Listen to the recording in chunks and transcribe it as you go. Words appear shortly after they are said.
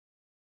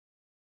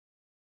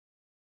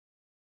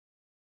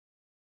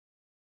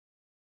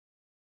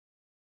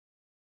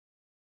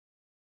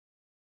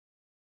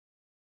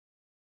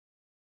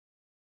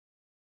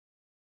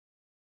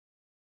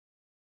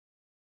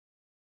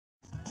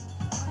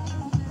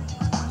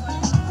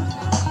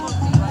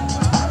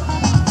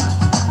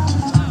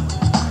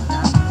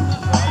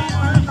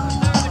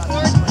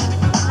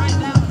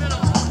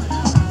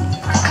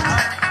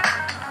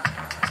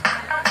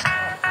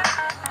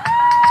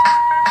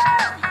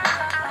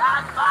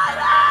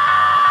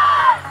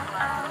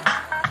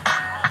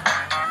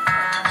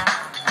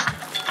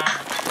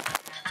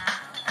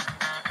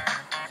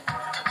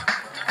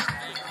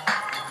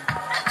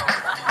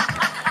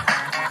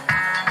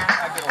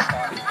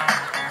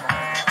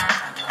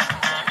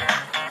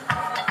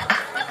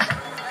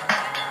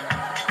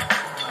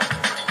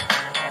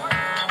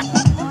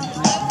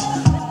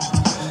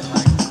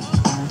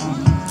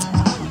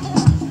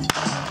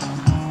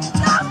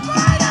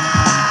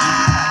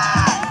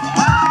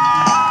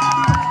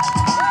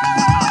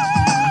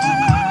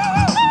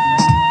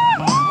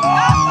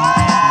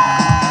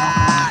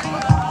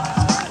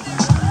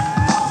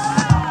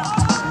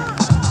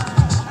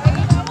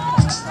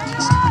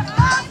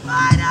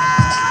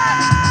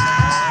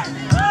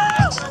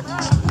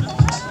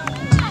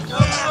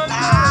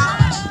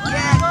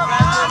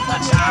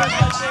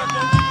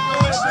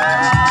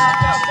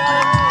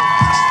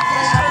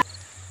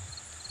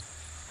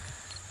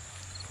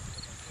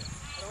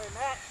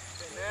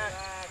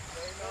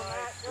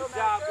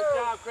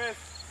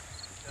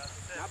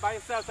Chris. Not by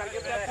yourself, try to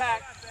get that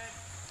pack.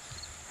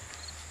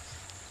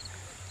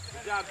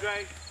 Good job,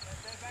 Dre.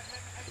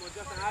 Come on,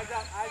 Justin, eyes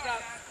up, eyes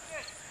up.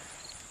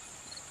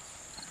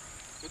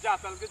 Good job,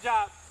 fellas, good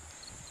job.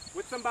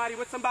 With somebody,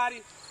 with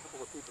somebody.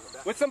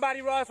 With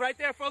somebody, Ross, right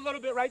there for a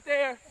little bit, right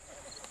there.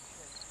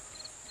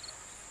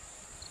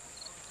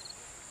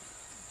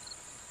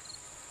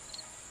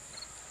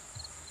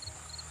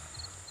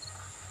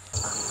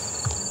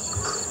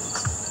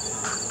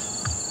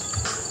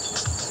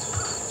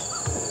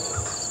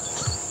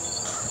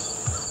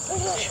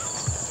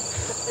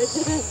 Looks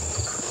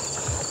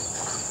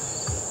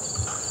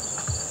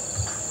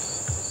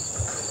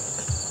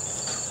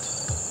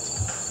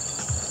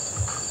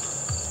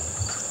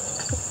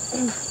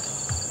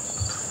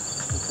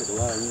like a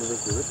lot of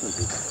University of Richmond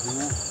people, you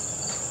know?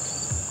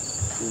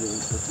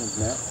 Richmond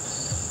net.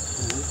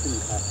 This can be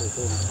halfway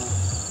through, huh?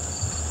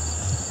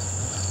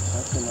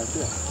 That's been like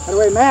this. By the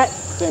way, Matt.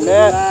 Hey,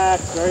 Matt.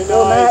 Very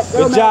nice.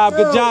 Good job,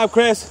 good job,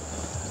 Chris.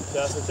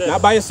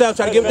 Not by yourself,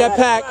 try to give him that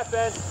pack.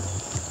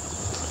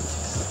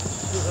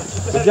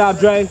 Good job,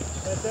 Dre.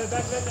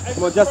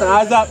 Come on, Justin,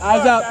 eyes up,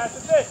 eyes up.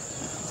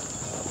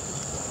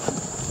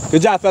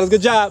 Good job, fellas,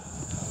 good job.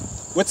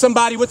 With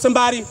somebody, with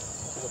somebody.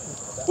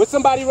 With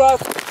somebody,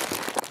 Russ.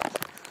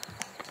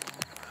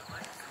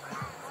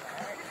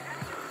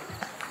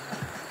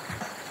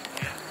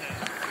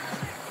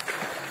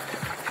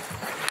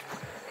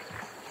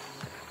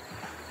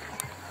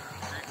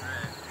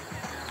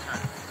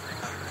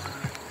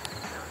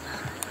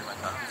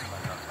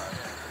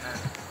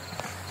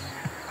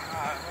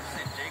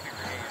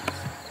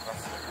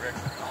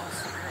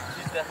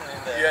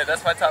 Yeah,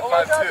 that's my top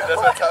 5 too.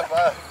 That's my top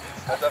 5.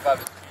 My top 5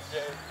 is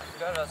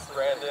PJ,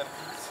 Brandon,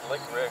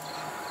 Slick Rick,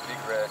 Big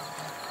Red.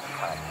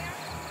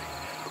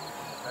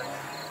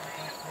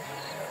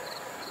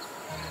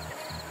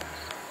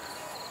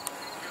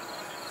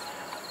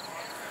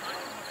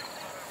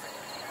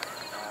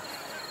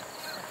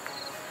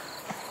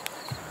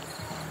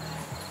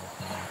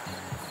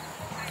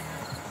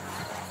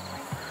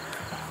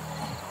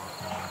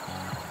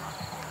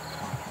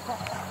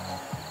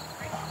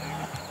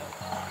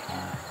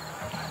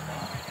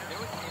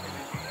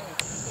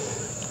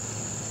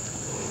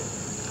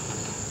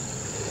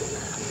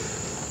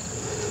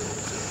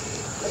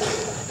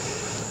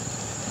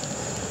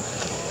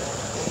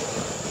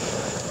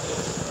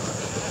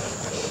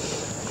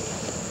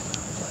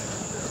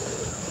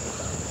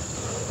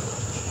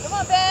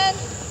 Ben.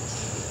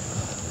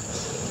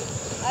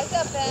 Eyes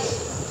up, Ben.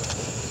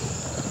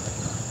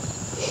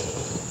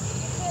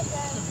 That's it,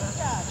 Ben. Good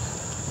job.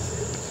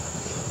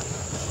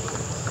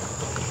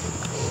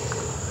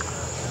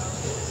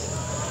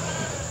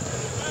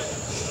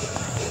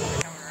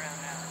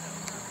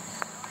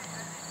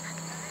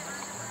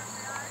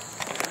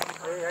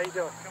 Hey, how you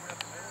doing?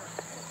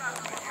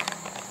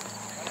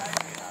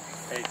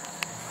 Hey,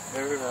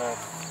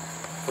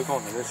 we're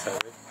going to this side,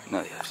 right? No,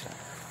 the other side.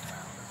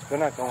 They're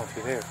not going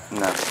through there.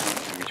 No,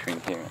 in between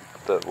here,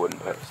 the wooden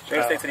post. They're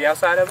going to stay to the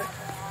outside of it?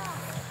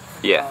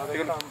 Yeah. They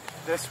come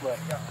this way.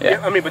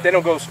 Yeah, I mean, but they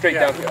don't go straight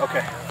down here.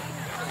 Okay.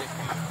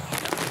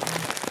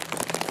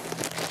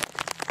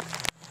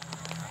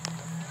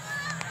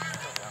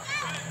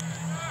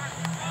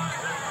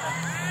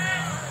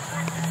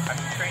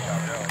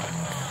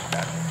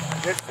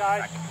 This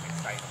side?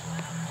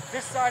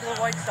 This side of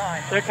the white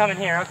sign. They're coming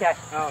here, okay.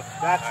 Oh,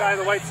 that side of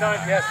the white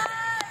sign? Yes.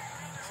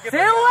 To the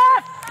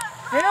left!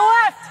 To the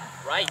left!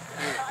 Right.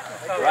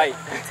 Right.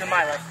 To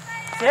my left.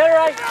 To the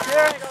right, to the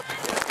right.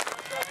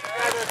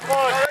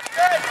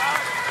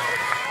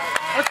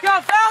 Let's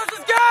go, fellas,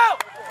 let's go!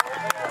 To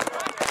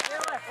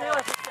the left, to the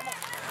left.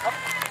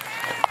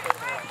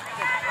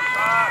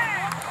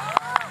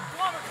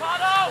 Come on,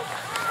 Ricardo!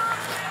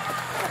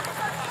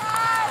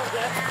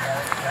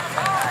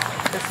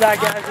 This side,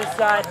 guys, this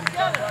side. Let's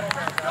go.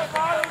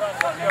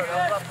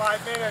 About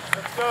 5 minutes.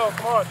 Let's go.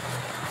 Come on.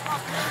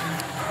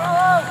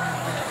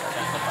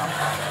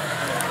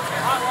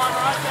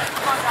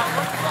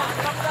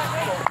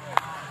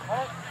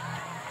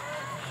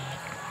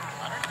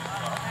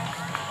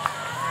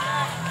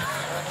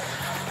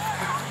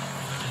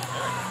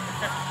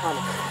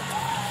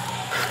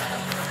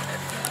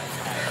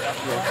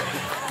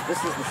 This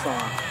is the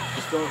song.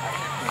 Just go.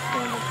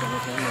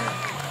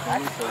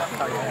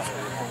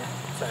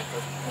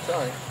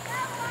 Sorry.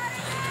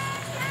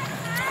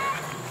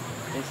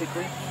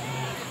 Basically.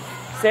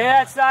 Stay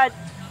that side.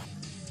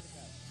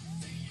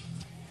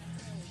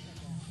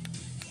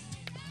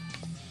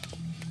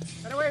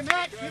 Right away,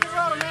 Matt. Keep it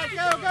rolling, Matt.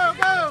 Go, go,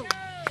 go.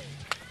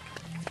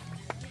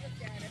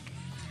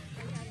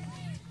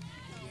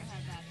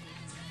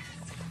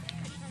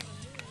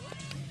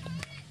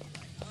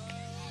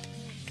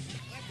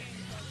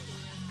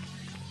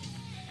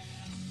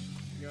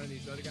 You know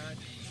these other guys?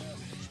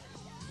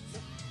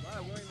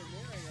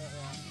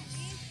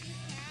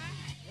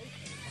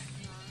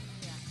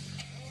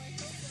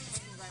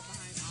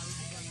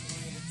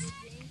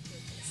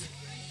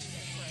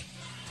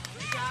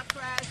 Good job,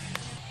 Chris.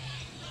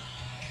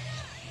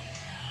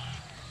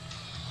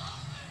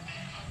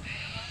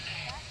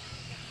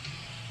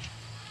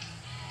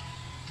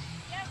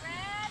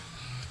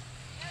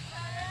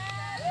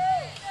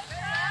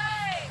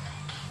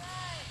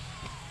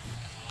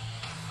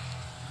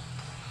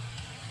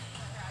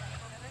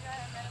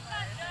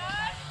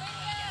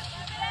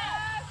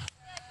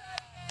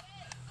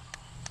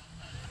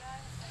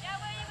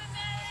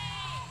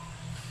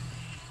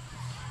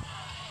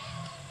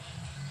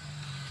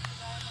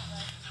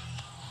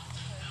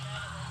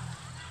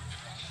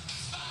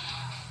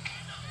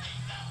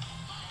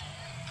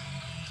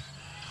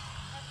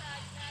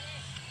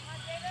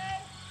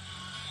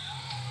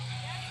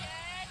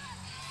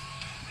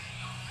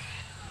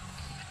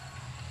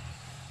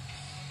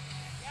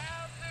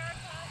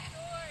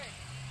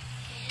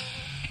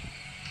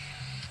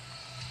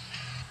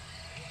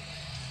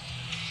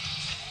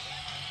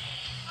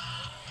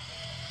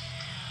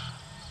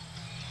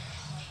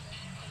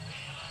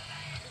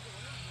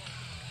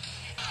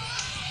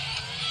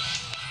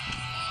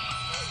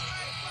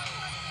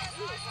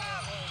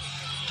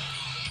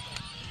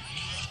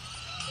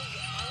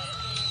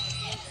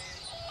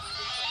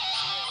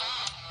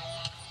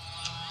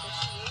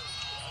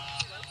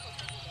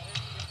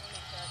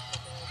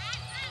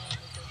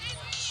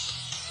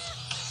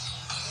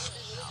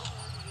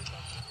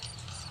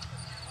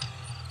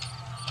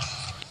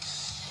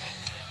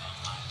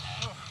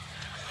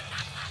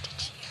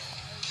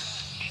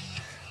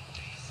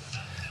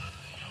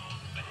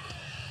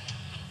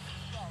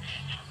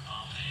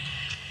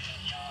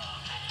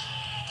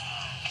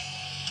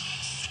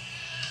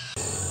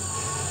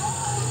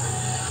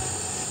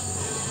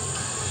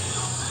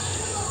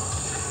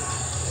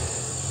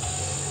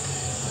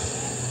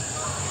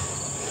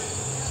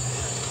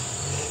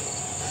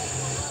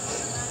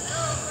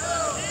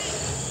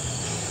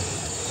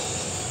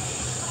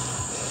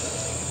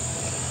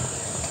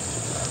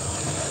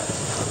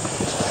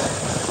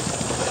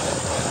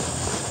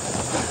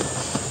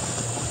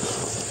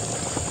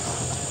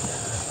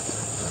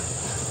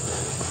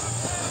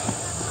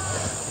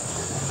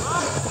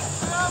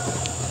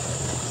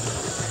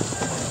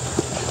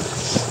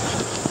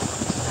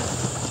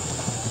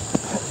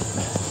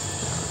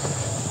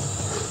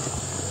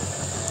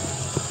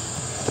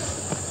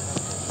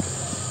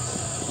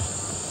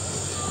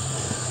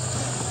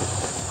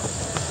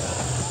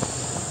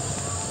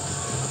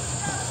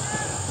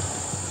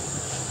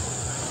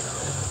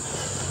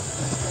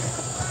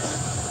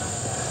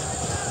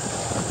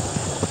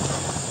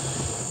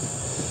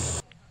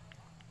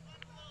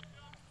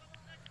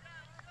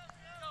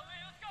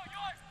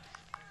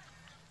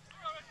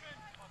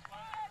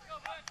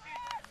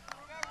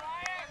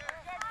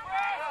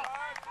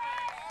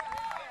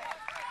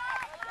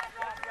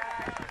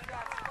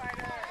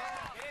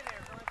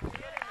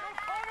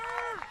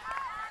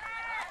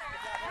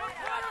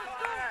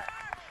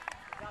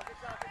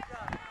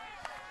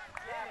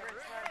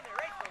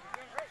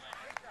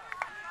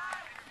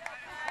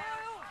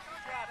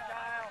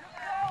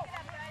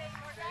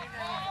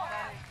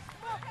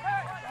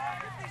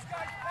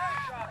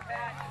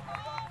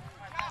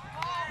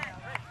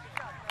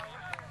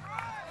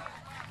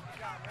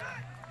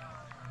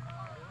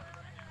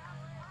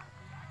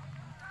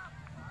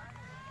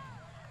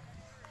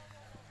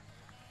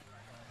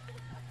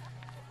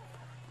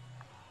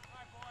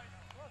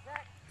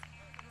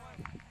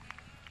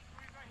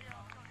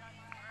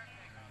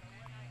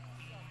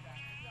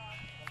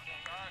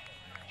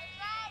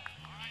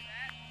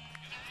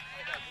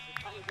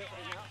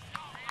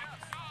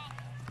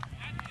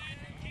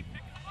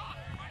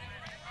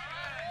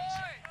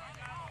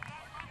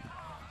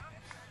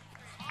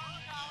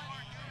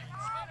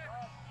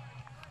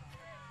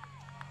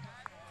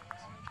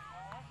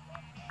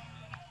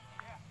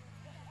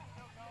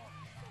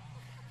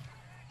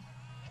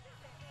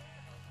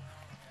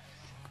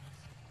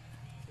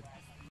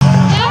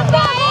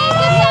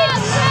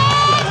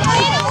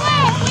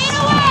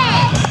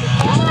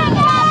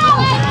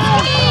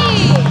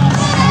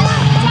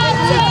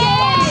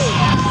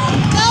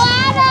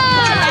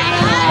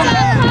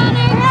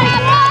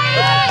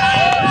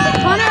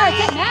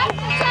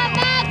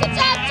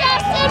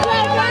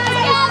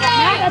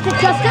 That's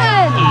it,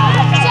 Justin.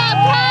 Good job,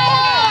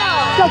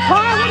 Kyle. Go,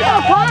 Kyle. Way to go,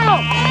 Kyle.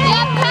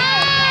 Good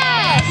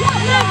pass. Good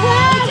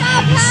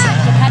job, Pat.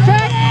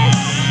 Patrick.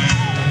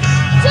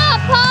 Good job,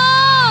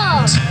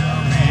 Paul.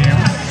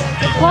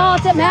 Paul,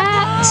 it's it,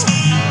 Matt.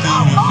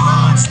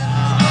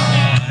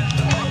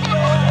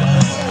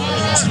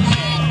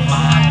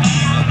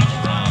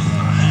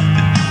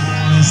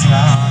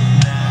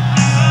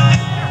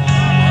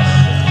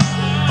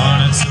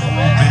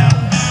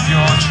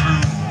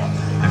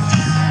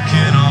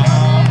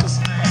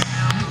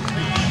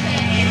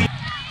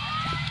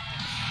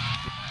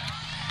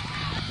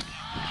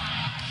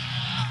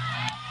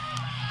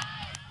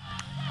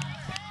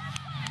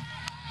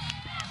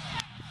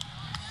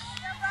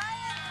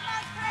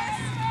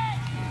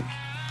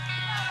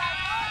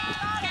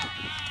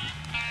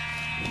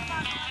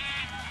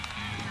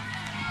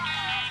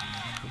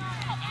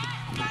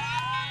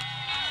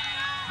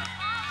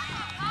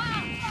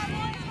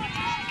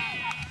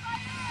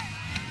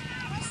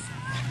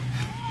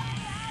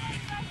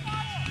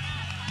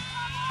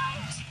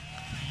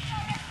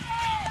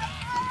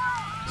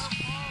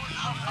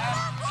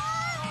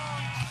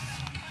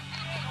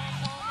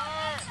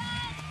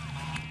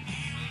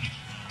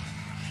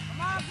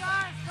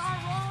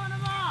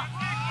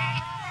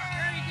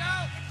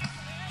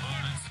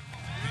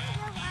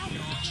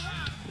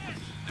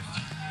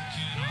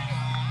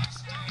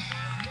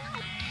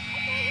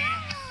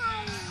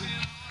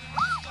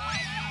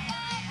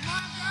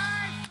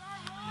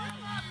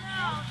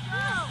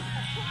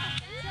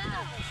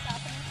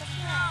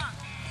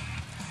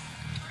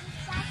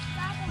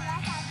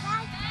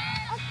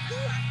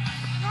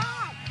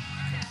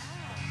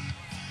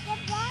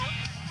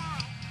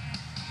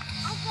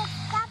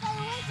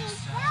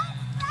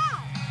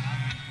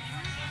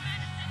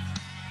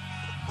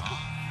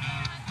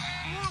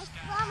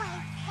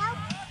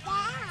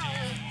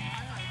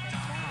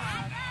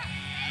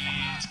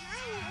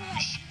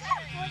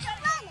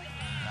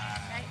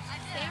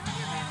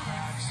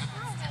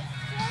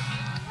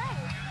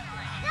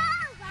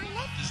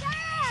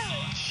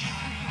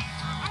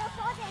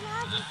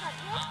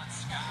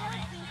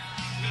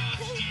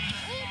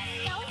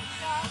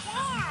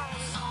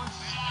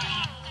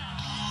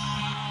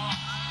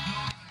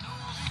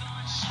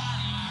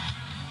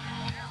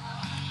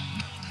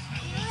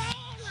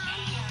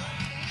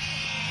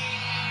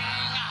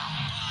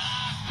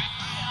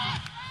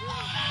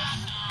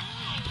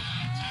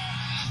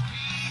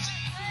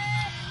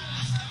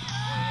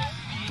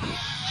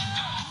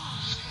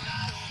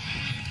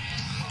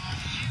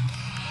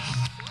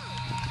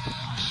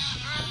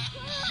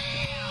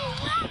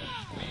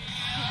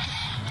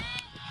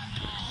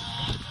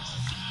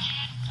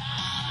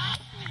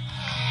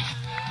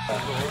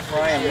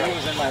 Ryan Lee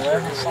was in my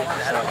left or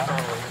something, so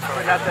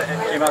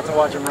I came out to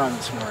watch him run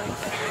this morning.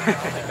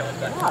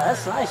 Wow,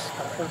 that's nice.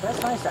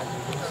 That's nice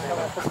actually.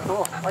 That's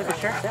cool. I like the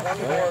shirt too.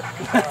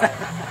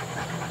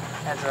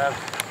 That's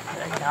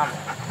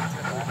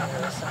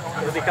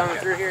He'll be coming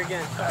through here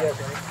again. Yes,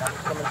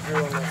 coming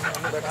through on the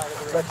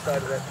left side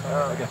of that.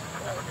 Okay.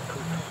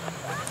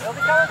 He'll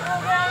be coming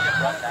through again.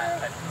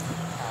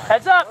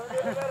 Heads up. Come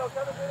through the middle,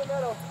 come through the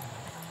middle.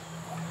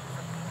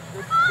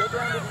 Get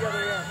down to the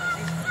other end.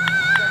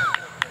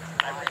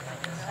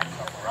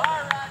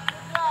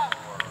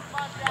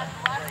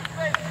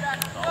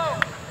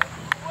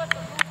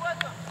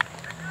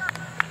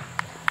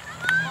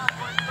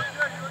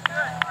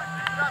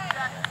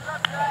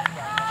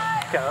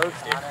 Go,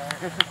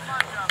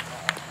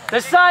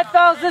 this side,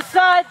 fellas, this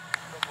side.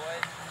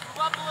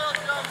 All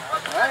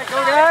right,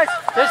 go guys.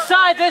 This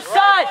side, this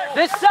side,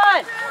 this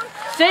side.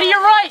 Stay to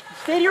your right,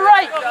 stay to your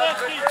right.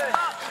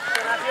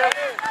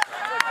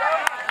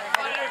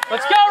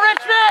 Let's go,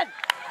 Richmond.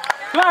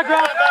 Come on,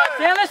 Grump.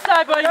 Stay on this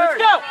side, buddy. Let's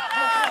go.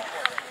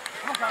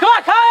 Come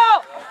on,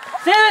 Kyle.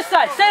 Stay on this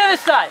side, stay on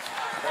this side.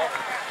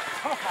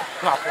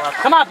 Come on, Bluff.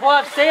 Come on,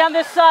 Bluff. Stay on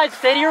this side,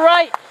 stay to your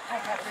right.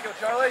 Go,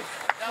 Charlie.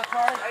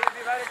 Come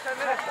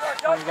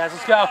on, you guys,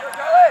 let's go.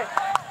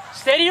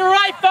 Stay to your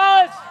right,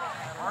 fellas.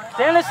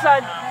 Stay on this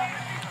side.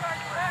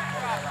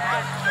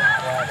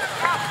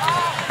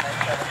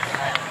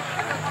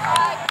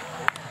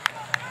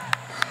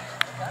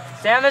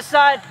 Stay on this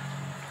side.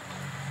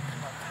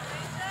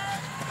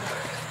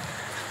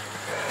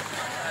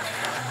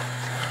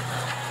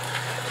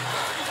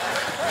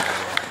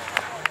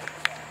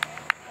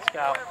 Let's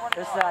go.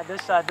 This side,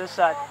 this side, this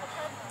side.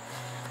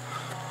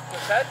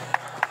 This side?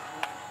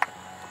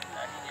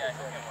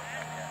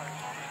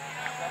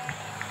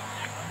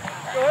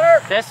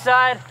 This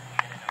side.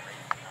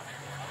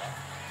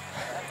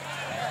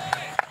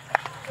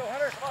 Go,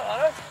 Hunter. Come on,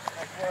 Hunter.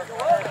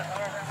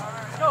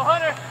 Go,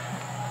 Hunter.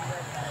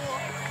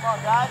 Come on,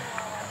 guys.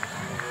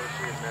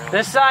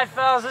 This side,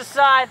 fellas, this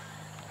side.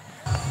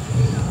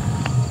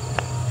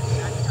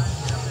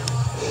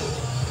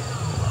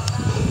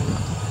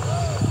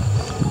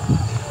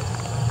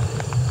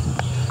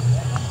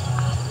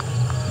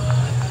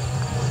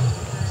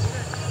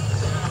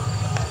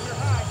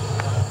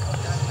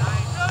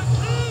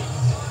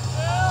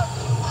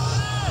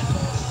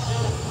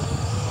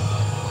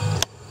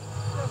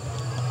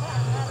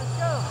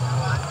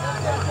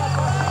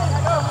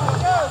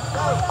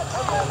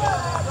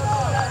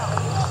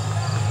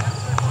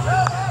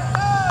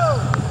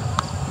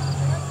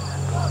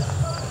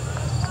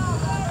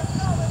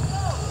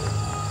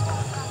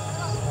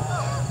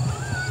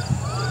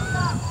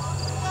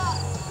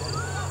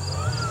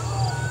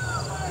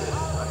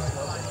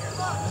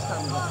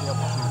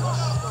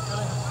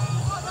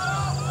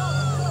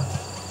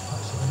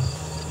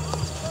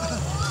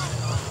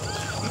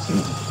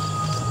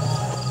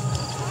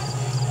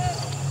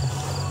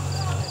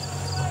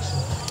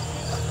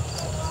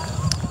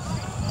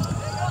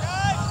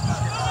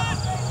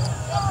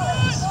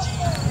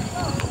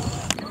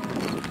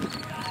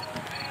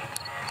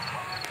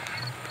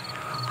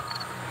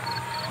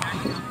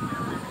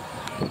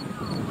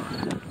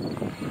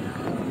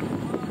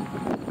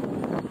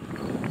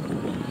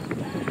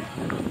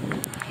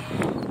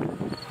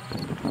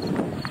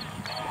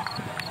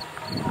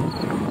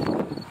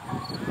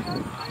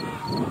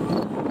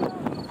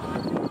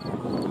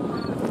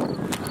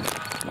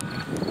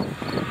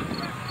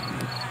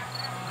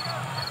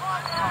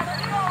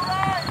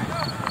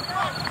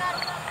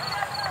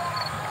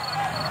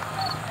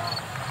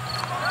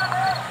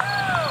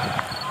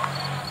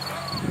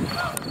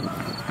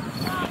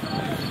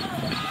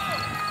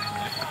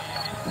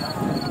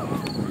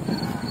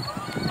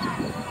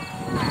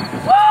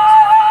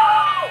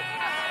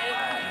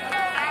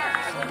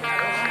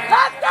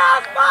 Let's go,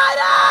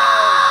 Spiders!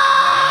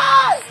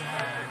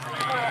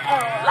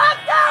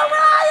 Let's go,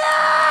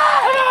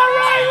 Ryan! Come on,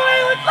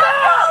 Ryan! Let's go,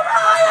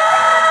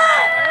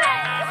 Ryan!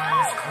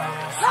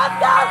 Let's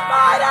go,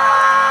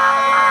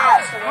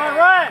 Spiders! Come on,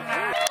 run!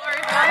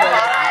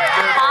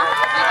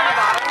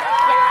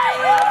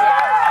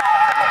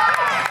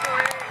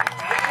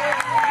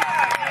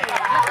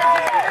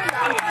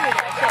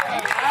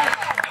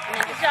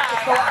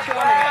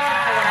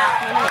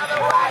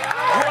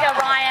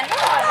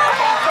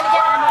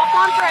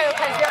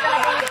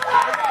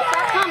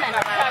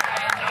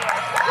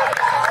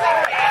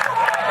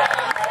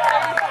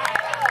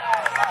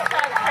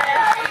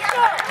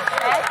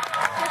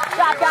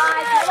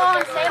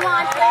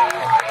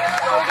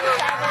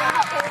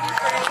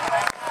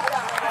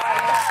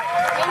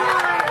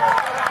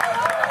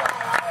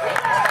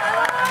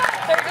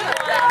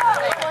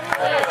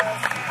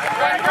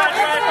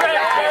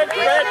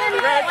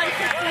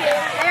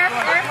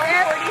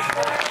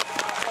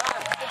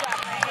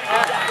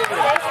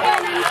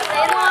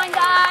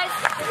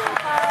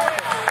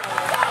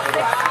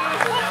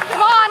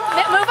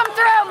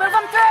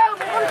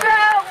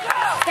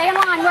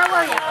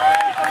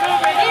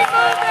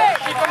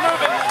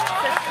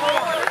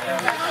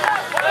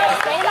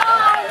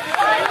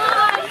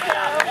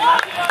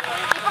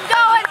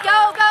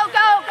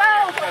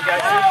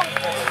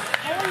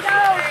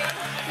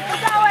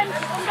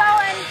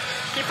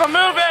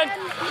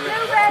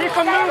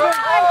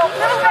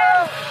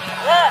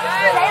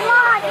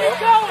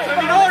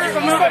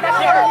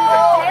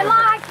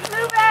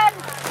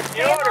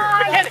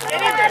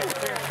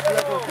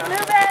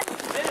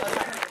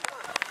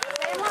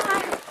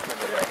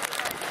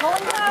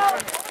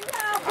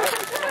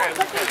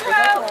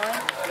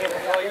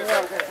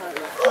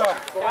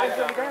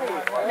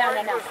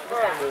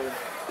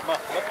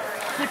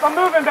 Keep them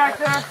moving back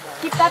there.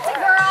 Keep that to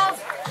girls.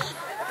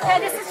 Okay,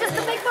 this is just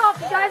a big ball.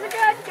 You guys are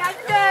good. You guys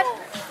are good.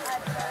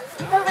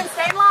 Keep moving.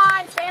 Stay in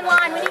line. Stay in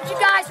line. We need you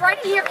guys right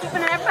here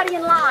keeping everybody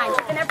in line.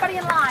 Keeping everybody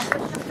in line.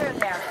 Push them through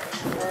there.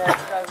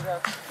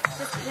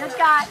 Good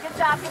job. Good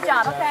job. Good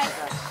job. Okay.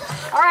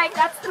 All right.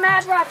 That's the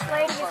mad rush,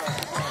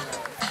 ladies.